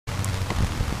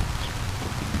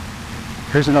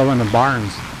Here's another one of the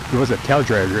barns. There was a tail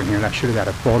dragger in here, and I should have got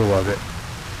a photo of it.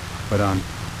 But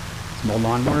some old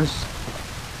lawnmowers.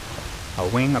 A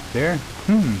wing up there.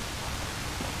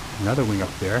 Another wing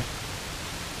up there.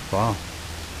 Wow.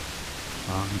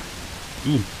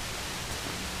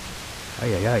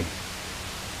 Ay ay ay.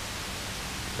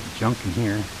 Some junk in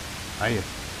here. Ay.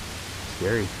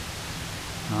 Scary.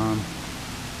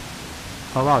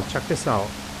 Oh wow, check this out.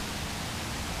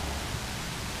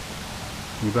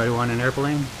 Anybody want an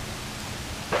airplane?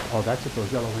 Oh, that's what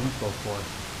those yellow wings go for.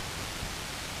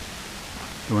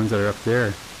 The ones that are up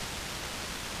there,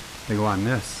 they go on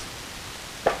this.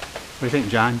 What do you think,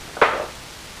 John?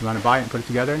 You want to buy it and put it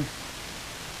together?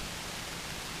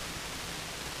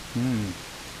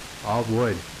 All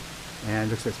wood. And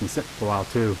it looks like it's been sitting for a while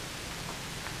too.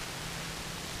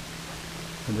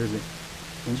 And there's an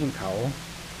engine cowl.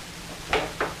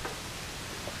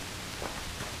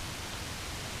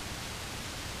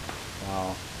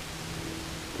 Wow.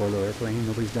 Poor little airplane,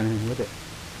 nobody's done anything with it.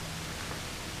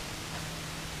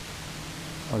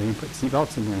 Oh, they even put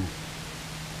seatbelts in there.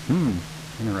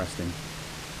 Interesting.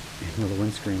 And a little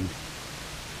windscreen.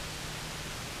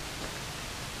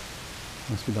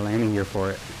 Must be the landing gear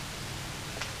for it.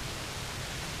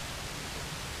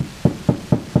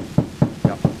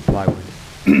 Yep, plywood.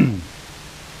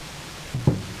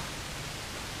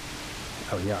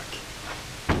 Oh, yuck.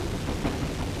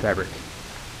 Fabric.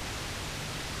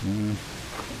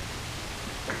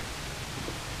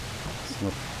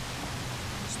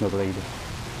 Snow blade.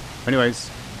 Anyways,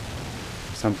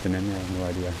 something in there, I have no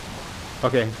idea.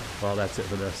 Okay, well that's it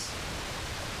for this.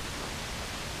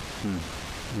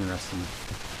 Interesting.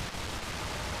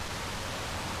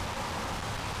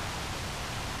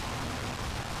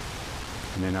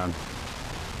 And then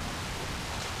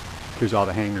here's all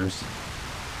the hangers.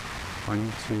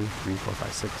 1, 2, 3, 4,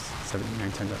 5, 6, 7, 8,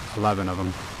 9, 10, 11 of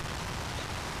them.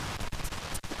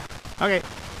 Okay.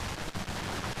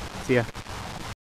 See ya.